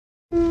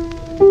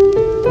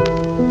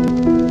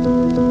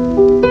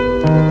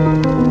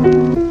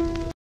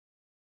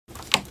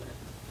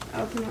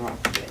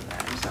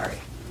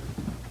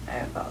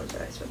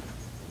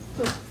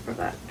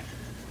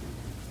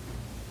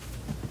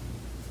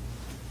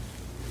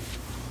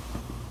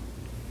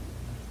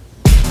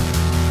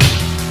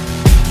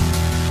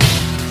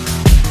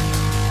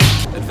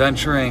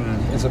adventuring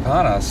is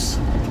upon us.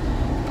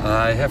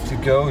 I have to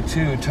go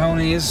to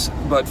Tony's,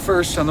 but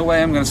first on the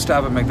way I'm going to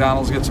stop at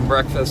McDonald's, get some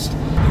breakfast.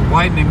 They're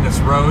widening this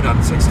road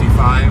on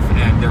 65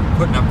 and they're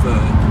putting up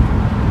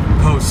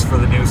the posts for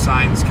the new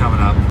signs coming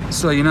up.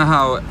 So you know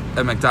how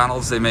at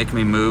McDonald's they make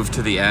me move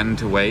to the end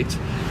to wait?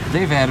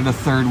 They've added a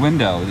third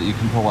window that you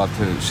can pull up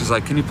to. She's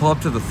like, can you pull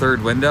up to the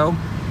third window?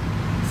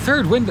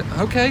 Third window,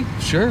 okay,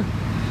 sure.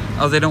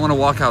 Oh, they don't want to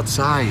walk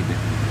outside.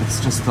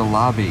 It's just the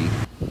lobby.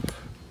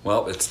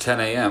 Well, it's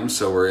 10 a.m.,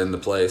 so we're in the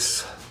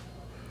place.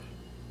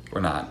 We're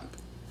not.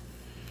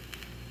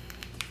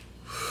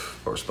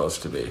 We're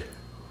supposed to be.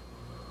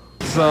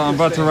 So I'm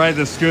about to ride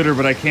the scooter,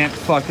 but I can't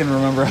fucking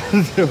remember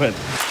how to do it.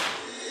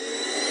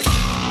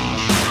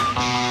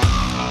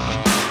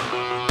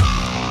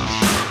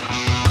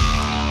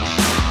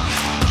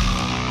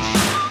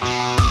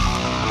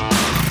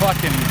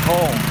 Fucking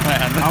cold,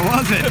 man. How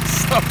was it? It's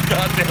so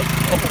goddamn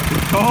cold.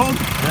 It's cold?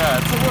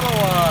 Yeah, it's a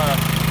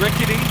little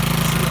rickety.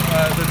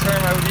 The term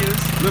I would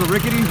use. A little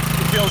rickety?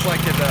 It feels like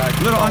it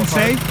a little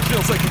unsafe? It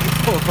feels like it could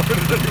fall apart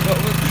at any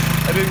moment.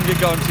 I didn't get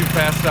going too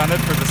fast on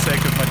it for the sake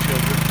of my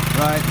children.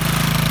 Right.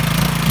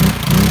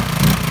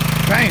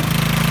 Bam!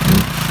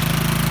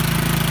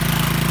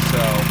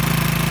 So.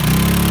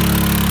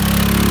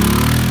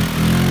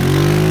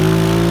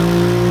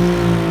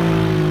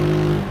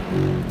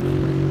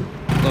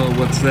 Oh,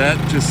 what's that?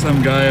 Just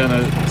some guy on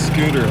a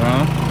scooter,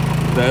 huh?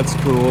 That's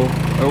cool.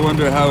 I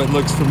wonder how it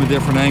looks from a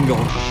different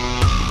angle.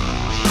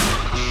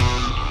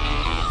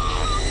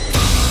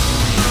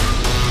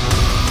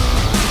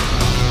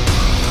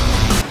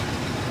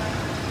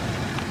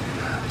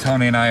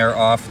 Tony and I are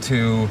off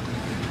to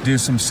do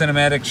some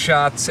cinematic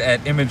shots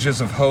at Images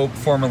of Hope,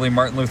 formerly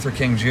Martin Luther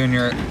King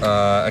Jr.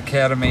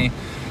 Academy,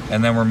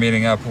 and then we're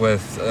meeting up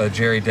with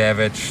Jerry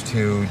Davich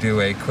to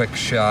do a quick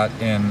shot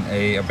in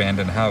an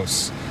abandoned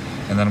house,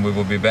 and then we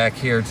will be back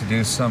here to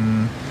do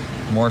some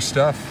more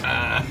stuff.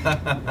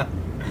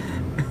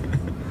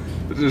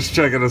 Just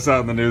checking us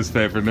out in the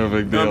newspaper, no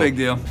big deal. No big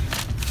deal.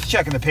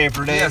 Checking the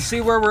paper today. Yeah,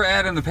 see where we're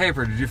at in the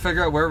paper. Did you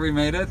figure out where we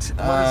made it?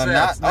 What is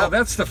that? No,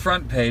 that's the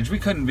front page. We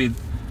couldn't be.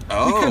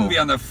 Oh. We couldn't be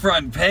on the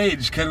front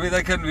page, could we?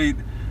 That couldn't be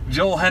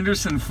Joel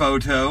Henderson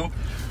photo.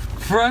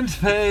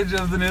 Front page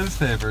of the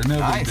newspaper.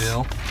 No big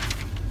deal.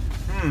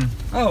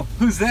 Oh,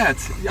 who's that?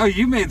 Oh,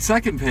 you made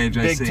second page,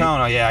 I see. Big Tone.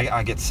 Oh, yeah,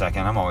 I get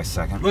second. I'm always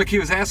second. Look, he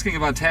was asking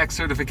about tax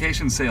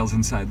certification sales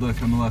inside.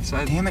 Look, on the left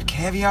side. Damn it,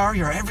 Caviar,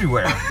 you're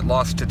everywhere.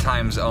 Lost to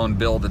Time's own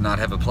Bill did not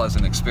have a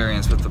pleasant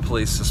experience with the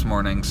police this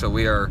morning, so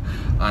we are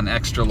on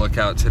extra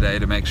lookout today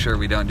to make sure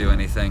we don't do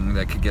anything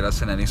that could get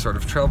us in any sort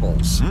of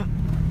troubles.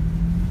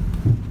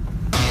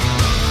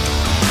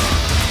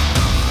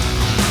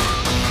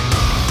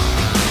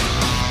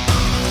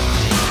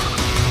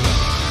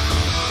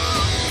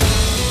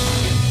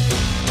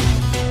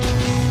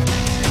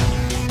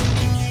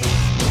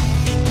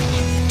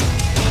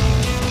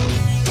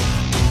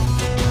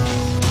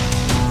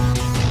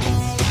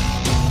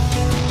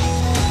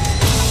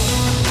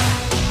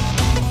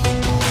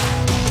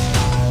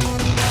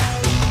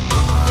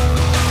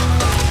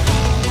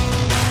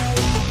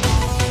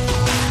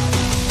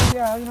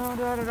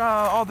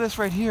 All this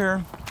right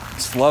here.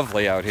 It's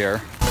lovely out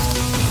here.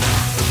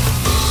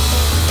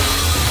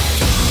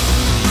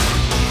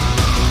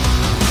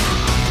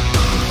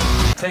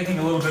 Taking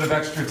a little bit of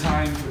extra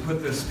time to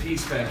put this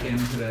piece back in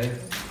today.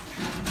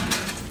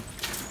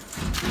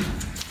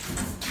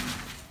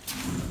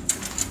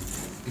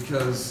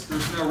 Because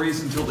there's no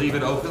reason to leave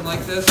it open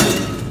like this.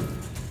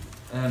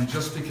 And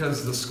just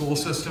because the school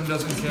system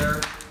doesn't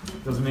care,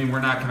 doesn't mean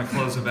we're not going to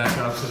close it back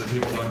up so that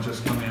people don't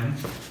just come in.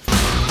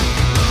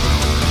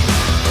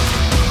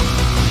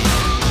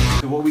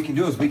 So what we can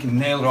do is we can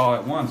nail it all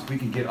at once. We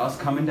can get us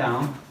coming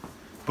down,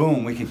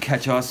 boom, we can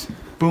catch us,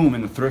 boom,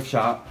 in the thrift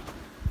shop,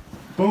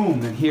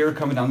 boom, and here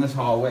coming down this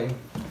hallway.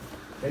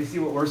 They see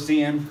what we're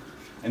seeing,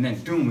 and then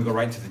boom, we go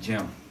right to the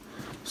gym.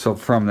 So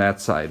from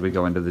that side, we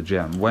go into the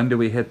gym. When do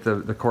we hit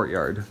the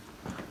courtyard?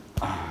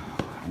 I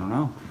don't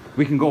know.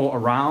 We can go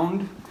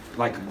around,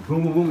 like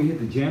boom, boom, boom, we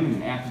hit the gym,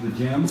 and after the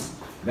gym,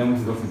 then we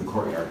can go through the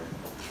courtyard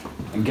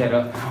and get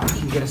up. Oh, it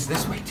can get us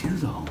this way too,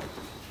 though.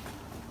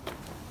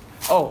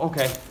 Oh,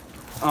 okay.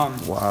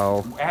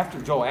 Wow.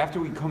 After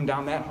we come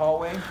down that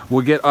hallway,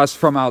 we'll get us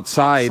from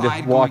outside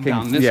walking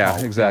down this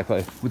hallway.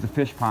 Exactly. With the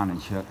fish pond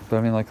and shit. But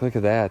I mean, like, look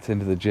at that,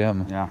 into the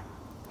gym. Yeah.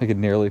 I could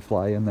nearly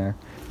fly in there.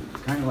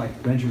 It's kind of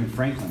like Benjamin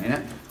Franklin, isn't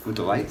it? With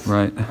the lights.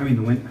 Right. I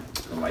mean,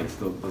 the lights,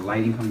 the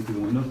lighting coming through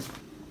the windows.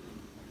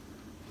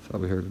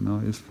 Thought we heard a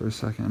noise for a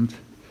second.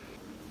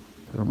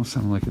 It almost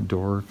sounded like a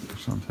door or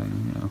something,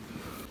 you know.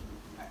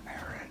 I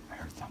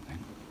heard something.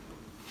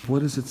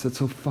 What is it that's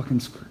so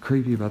fucking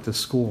creepy about this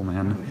school,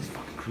 man? Oh, it is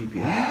fucking creepy.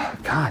 Yeah.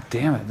 God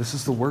damn it, this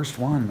is the worst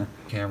one.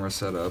 Camera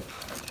set up.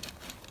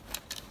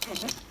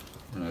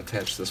 I'm gonna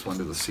attach this one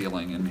to the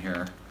ceiling in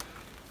here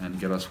and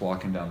get us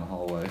walking down the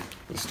hallway.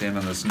 We'll stand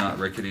on this not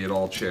rickety at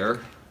all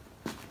chair.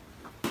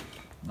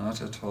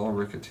 Not at all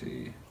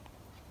rickety.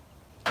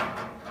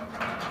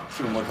 It's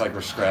gonna look like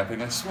we're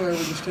scrapping. I swear we're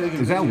just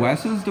taking. Is that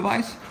Wes's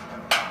device?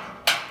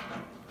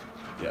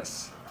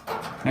 Yes.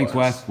 Thanks,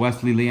 Wes.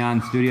 Wesley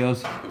Leon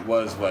Studios. It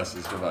was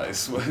Wes's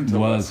device until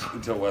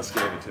Wes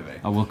gave it to me.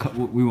 Oh,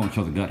 we won't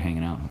show the gut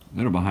hanging out.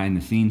 Little behind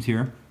the scenes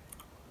here.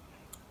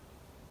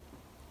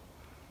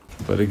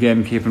 But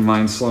again, keep in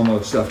mind,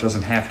 slow-mo stuff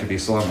doesn't have to be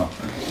slow-mo.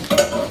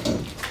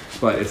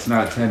 But it's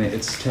not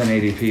it's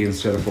 1080p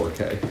instead of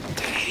 4K.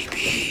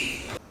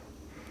 1080p.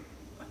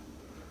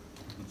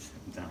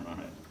 Sit down on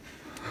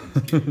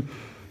it.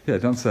 Yeah,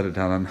 don't set it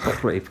down on the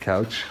rape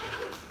couch.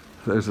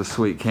 There's a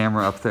sweet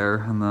camera up there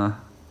and the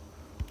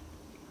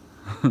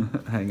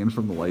hanging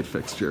from the light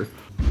fixture.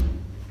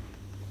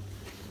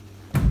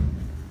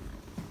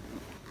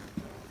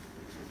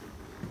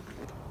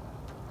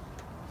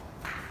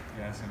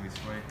 Yeah, it's gonna be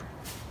sweet.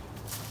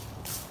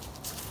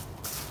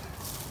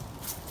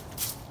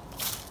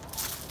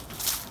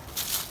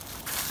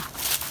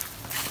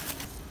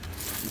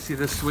 You see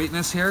this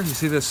sweetness here? You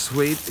see this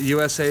sweet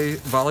USA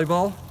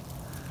volleyball?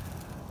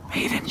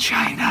 Made in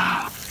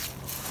China.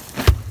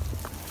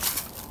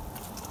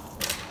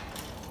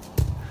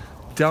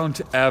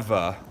 Don't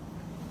ever.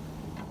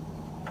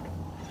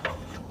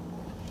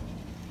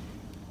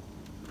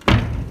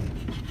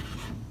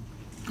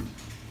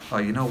 Oh,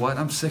 you know what?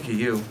 I'm sick of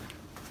you.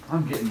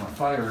 I'm getting my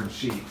fire and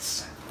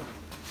sheets.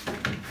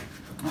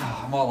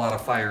 Oh, I'm all out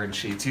of fire and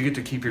sheets. You get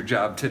to keep your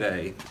job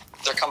today.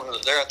 They're coming.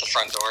 They're at the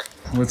front door.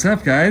 What's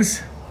up,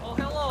 guys? Oh,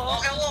 hello.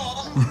 Oh,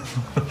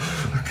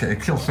 hello. Okay,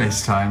 kill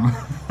FaceTime.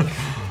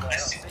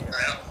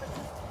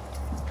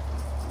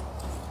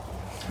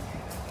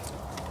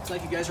 It's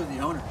like you guys are the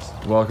owners.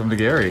 Welcome to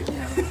Gary.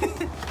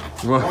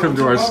 Welcome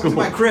to our school. To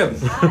my crib.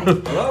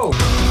 Hello.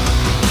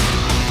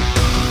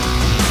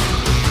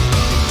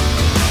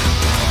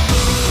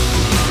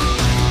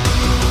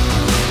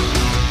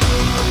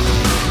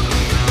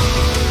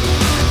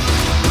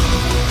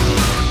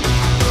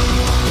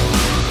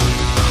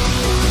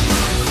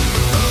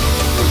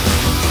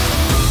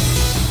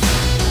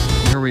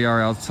 Here we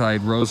are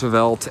outside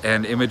Roosevelt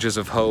and Images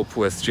of Hope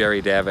with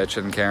Jerry Davich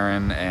and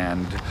Karen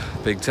and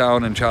Big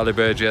Tone and Charlie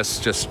Burgess,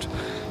 just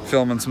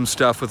filming some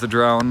stuff with the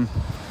drone.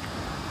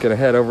 Gonna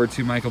head over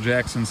to Michael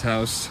Jackson's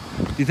house.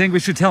 Do you think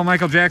we should tell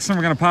Michael Jackson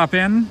we're gonna pop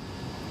in?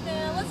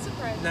 Yeah, let's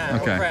surprise him. Nah,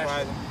 Okay.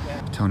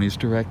 Yeah. Tony's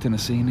directing a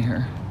scene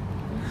here.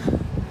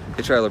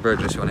 Hey Charlie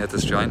Burgess, you wanna hit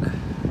this joint?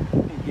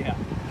 Yeah.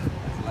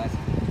 That's nice.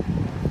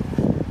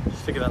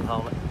 Stick it on the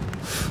helmet.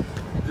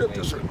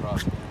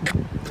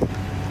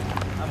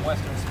 I'm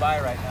Western Spy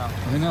right now.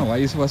 I know, why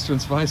use Western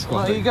Spy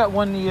Squad? Well, you got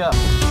one The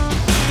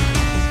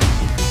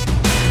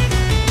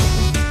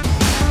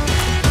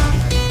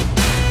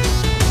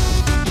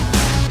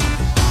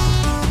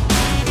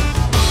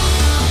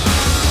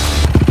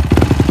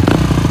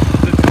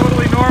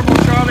totally normal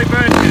Charlie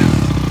Burgess.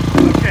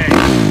 Okay.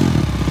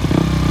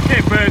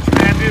 Okay, Burge,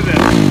 man, do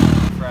this.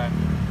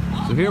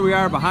 So here we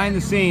are behind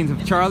the scenes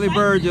of Charlie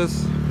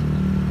Burgess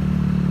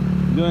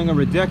doing a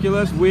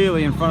ridiculous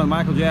wheelie in front of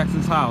Michael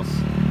Jackson's house.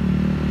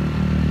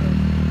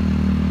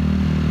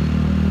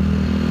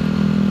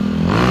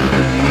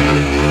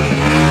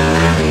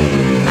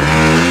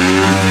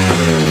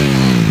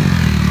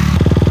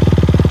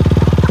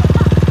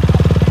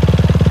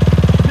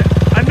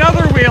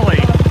 Another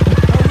wheelie.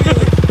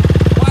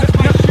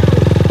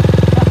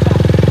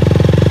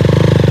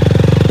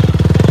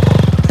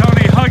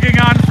 Tony hugging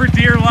on for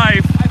dear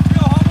life. I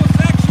feel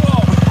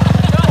homosexual.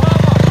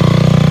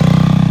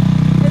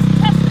 His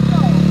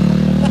testicle.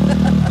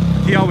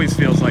 He always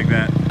feels like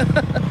that.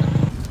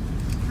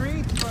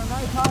 Streets for a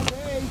nice hot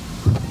day.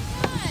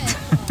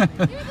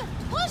 Good. Do the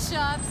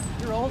push-ups.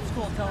 You're old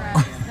school, Tony.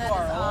 That is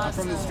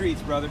awesome. From the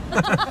streets, brother.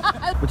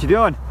 What you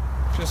doing?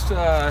 Just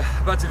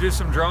about to do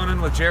some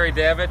droning with Jerry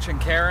Davich and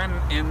Karen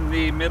in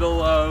the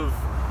middle of,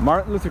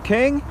 Martin Luther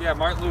King? yeah,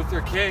 Martin Luther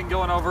King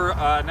going over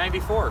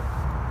 94.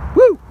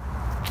 Woo!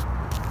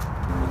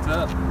 What's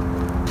up?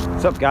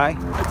 What's up, guy?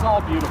 It's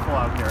all beautiful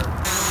out here.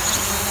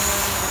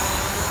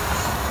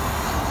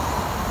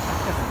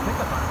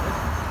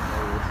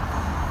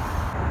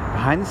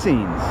 Behind the scenes.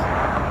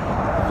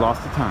 We've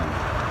lost the time.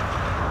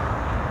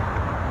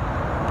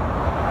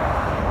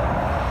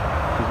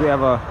 Because we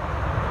have a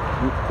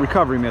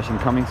recovery mission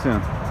coming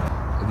soon.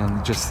 And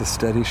then just the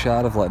steady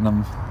shot of letting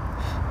them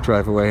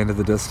drive away into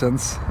the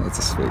distance. That's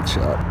a sweet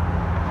shot.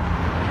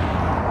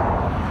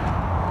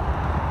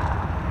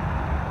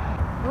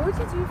 What would you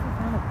do if you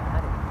found a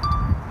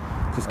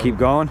body? Just keep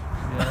going.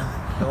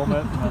 Film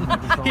it.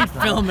 He'd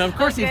film it. Of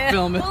course he'd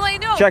film it. Well, I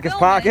know. Check his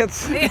film it.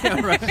 pockets.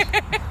 Yeah, right.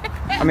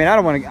 I mean, I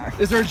don't want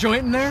to. Is there a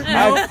joint in there?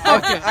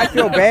 I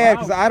feel bad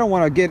because I don't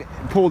want to get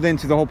pulled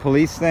into the whole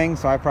police thing,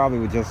 so I probably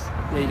would just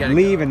you gotta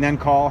leave go. and then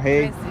call,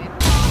 hey. I see.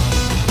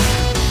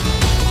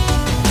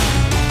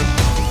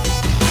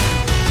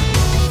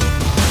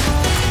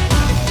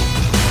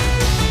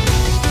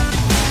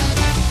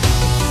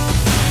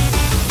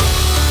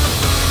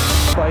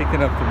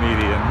 Spiking up the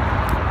median.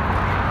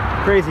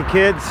 Crazy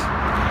kids.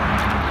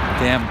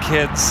 Damn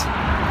kids.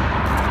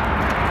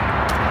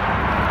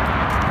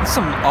 There's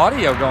some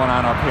audio going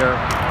on up here.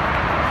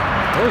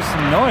 There's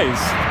some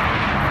noise.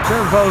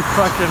 They're both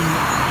fucking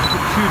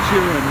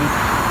choo-chooing.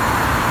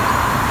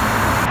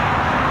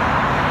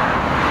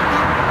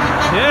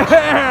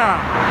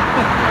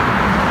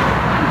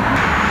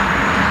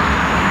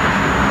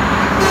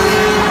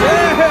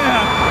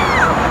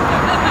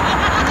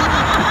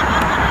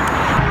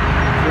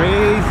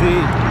 Crazy.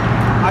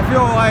 I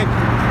feel like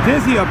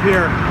dizzy up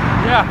here.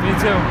 Yeah, me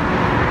too.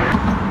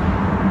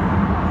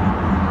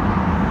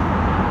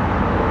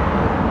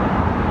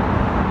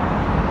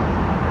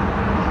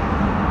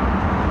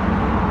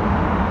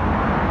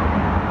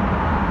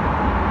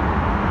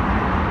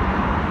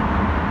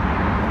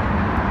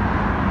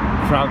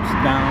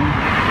 Crouched down,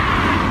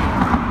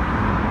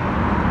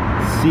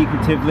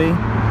 secretively,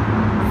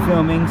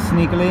 filming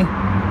sneakily.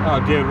 Oh,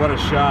 dude, what a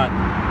shot.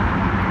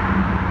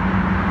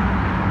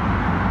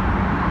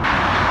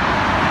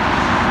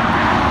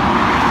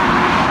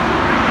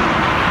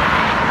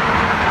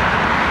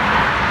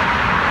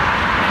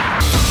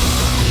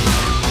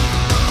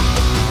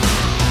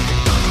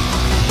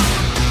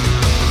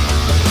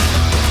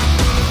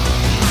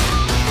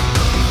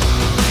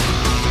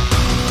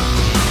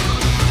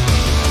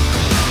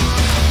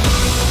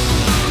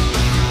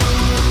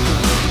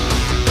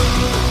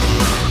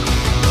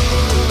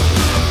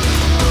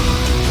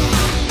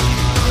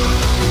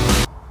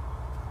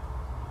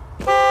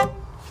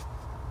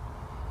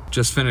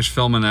 Just finished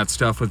filming that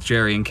stuff with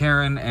Jerry and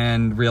Karen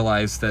and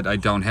realized that I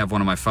don't have one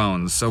of my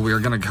phones. So we are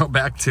gonna go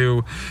back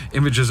to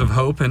Images of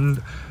Hope,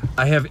 and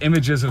I have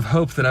images of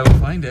hope that I will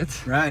find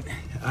it. Right.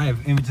 I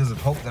have images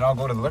of hope that I'll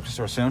go to the liquor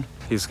store soon.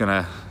 He's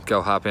gonna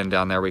go hop in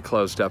down there. We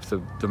closed up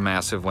the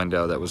massive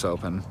window that was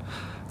open.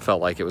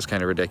 Felt like it was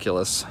kind of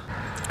ridiculous.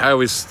 I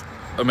always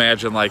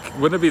imagine, like,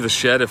 wouldn't it be the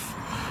shit if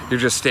you're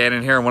just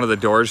standing here and one of the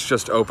doors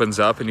just opens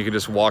up and you can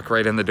just walk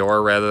right in the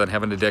door rather than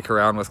having to dick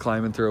around with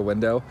climbing through a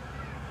window?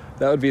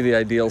 That would be the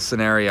ideal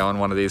scenario on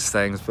one of these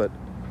things, but...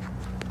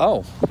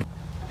 Oh.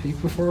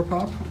 Peek before a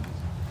pop?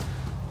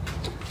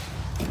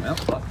 Well,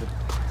 busted.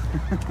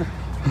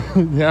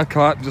 Yeah,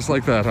 caught just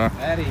like that, huh?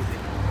 That easy.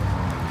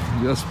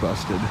 Just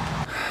busted.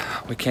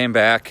 We came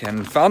back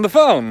and found the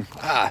phone.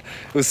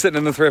 It was sitting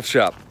in the thrift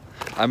shop.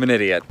 I'm an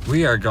idiot.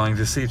 We are going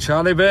to see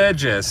Charlie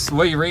Burgess.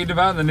 What you reading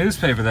about in the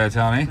newspaper there,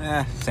 Tony?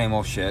 Same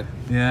old shit.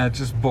 Yeah,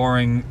 just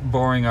boring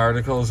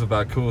articles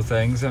about cool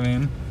things, I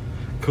mean.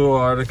 Cool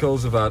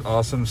articles about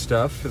awesome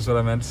stuff is what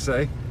I meant to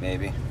say.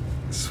 Maybe.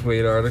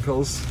 Sweet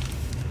articles.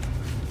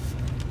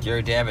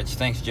 Jerry Davich.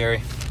 Thanks,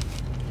 Jerry.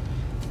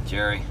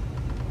 Jerry.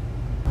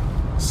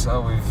 So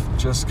we've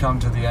just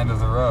come to the end of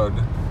the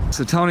road.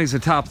 So Tony's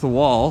atop the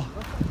wall.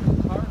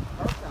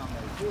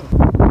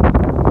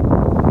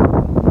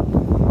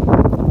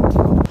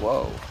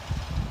 Whoa.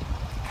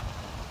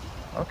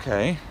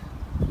 Okay.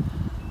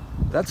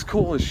 That's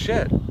cool as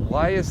shit.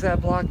 Why is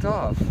that blocked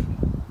off?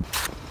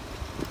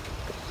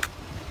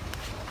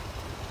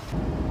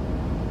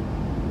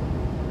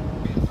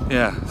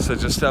 Yeah, so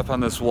just up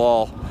on this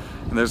wall,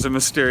 and there's a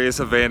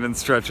mysterious abandoned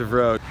stretch of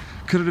road.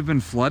 Could it have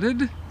been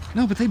flooded?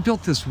 No, but they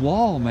built this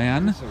wall,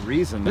 man. There's a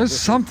reason. There's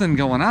something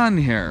going on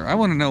here. I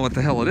want to know what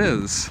the hell it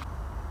is.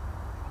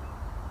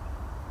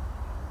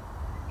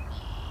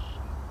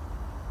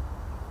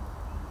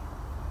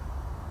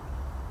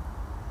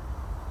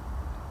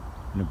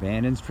 An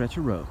abandoned stretch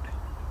of road.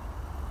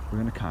 We're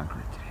gonna conquer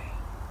it today.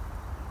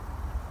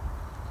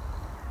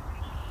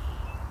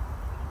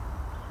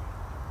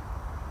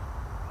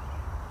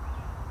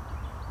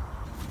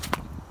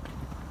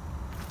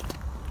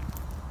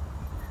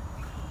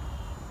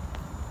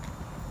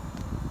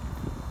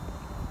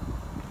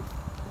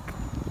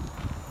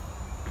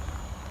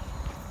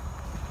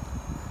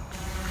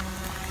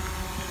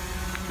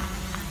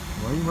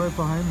 Why are you right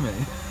behind me?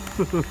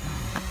 There's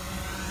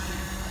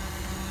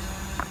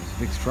a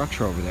big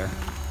structure over there.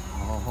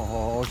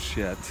 Oh,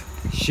 shit.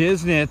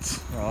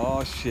 Shiznits.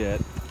 Oh,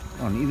 shit.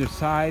 On either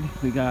side,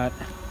 we got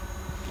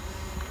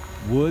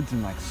woods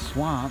and like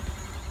swamp.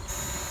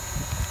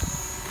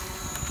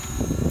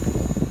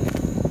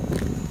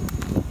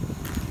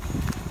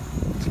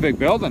 It's a big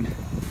building.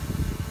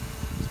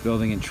 This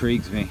building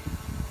intrigues me.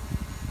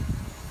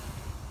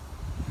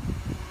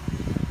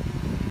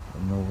 I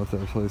don't know what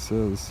that place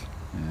is.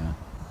 Yeah.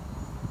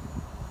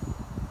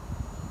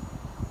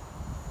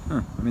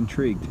 Huh, I'm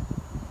intrigued.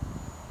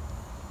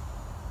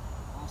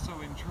 Also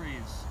in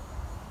trees.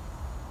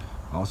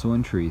 Also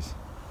in trees.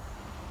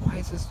 Why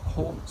is this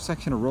whole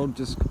section of road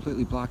just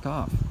completely blocked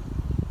off?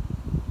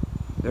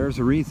 There's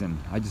a reason.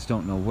 I just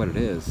don't know what it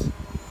is.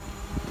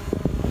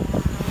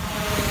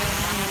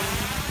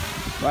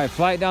 Right,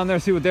 fly it down there,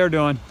 see what they're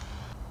doing.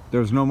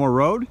 There's no more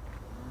road?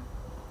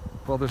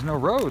 Well, there's no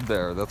road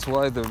there. That's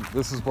why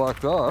this is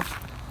blocked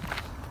off.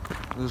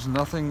 There's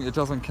nothing, it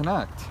doesn't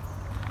connect.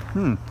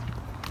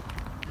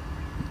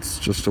 It's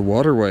just a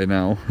waterway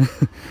now.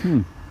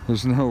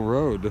 There's no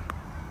road.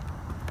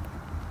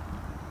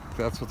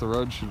 That's what the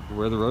road should,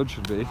 where the road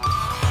should be.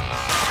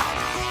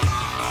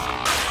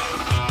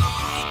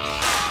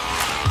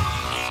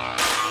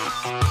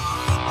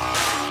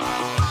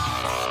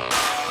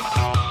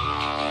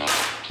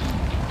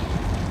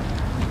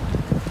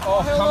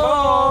 Oh,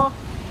 hello!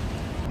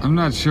 I'm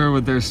not sure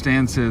what their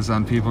stance is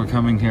on people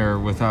coming here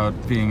without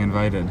being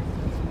invited.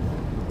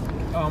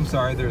 I'm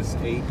sorry, there's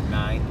 8,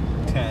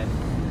 9, 10.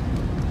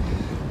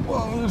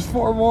 Whoa, there's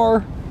 4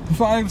 more.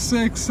 5,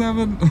 6,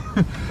 7.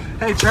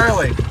 Hey,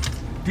 Charlie,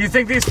 do you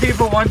think these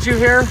people want you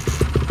here?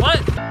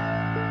 What?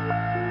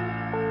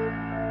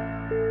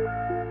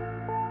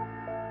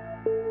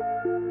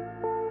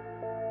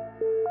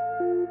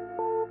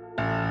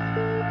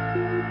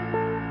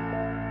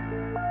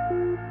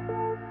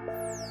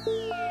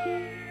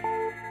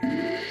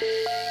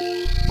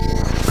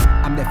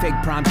 I'm the fake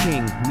prom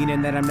king,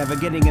 meaning that I'm never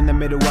getting in the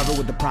middle of it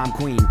with the prom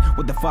queen.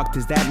 What the fuck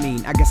does that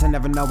mean? I guess I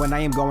never know when I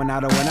am going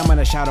out or when I'm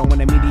gonna shadow when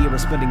the media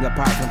is splitting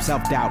apart from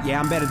self-doubt. Yeah,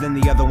 I'm better than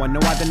the other one. No,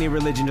 I don't need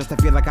religion just to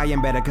feel like I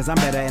am better, cause I'm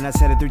better. And I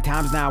said it 3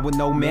 times now with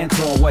no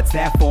mentor. What's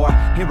that for?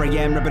 Here I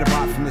am, ripping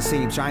apart from the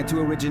seams, trying to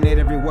originate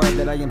every word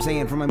that I am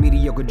saying from a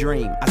mediocre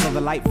dream. I saw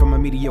the light from a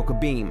mediocre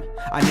beam.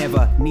 I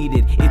never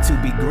needed it to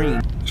be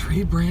green.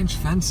 Tree branch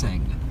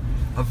fencing.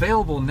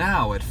 Available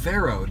now at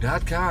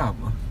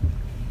pharaoh.com.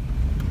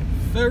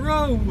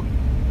 Pharaoh.com.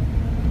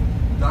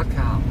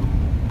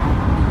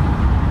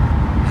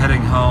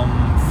 Heading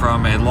home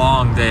from a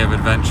long day of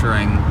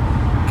adventuring.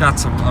 Got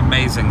some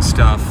amazing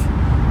stuff.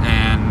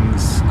 And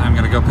I'm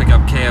gonna go pick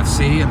up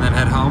KFC and then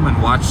head home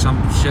and watch some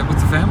shit with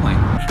the family.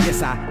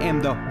 Yes, I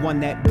am the one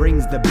that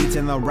brings the beats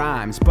and the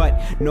rhymes,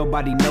 but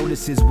nobody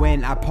notices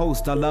when I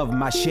post all of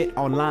my shit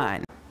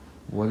online.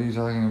 What are you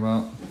talking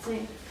about?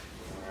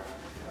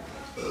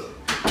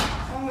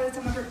 Oh, it's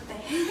on my birthday.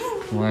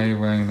 Why are you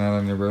wearing that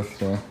on your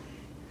birthday?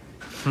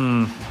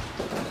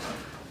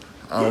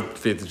 I'll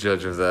be the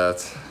judge of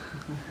that.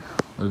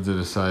 Or the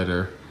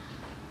decider.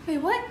 Wait,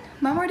 what?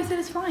 Mom already said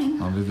it's fine.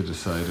 I'll be the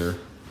decider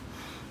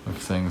of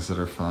things that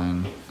are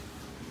fine.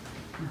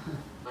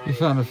 You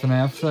found a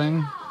FNAF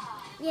thing?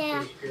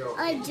 Yeah,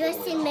 I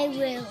dressed in my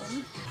room.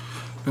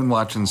 Been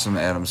watching some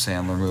Adam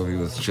Sandler movie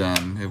with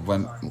Jen. It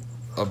went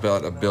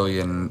about 1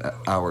 billion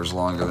hours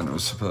longer than it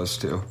was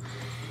supposed to.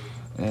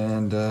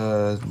 And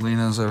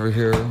Lina's over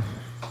here.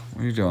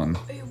 What are you doing?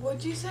 Wait,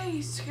 what'd you say?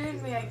 You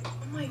scared me. Oh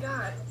my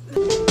god.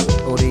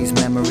 All these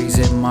memories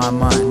in my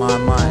mind, my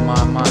mind,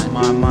 my mind,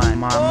 my mind,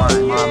 my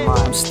mind, my mind.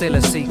 I'm still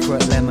a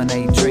secret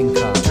lemonade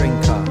drinker.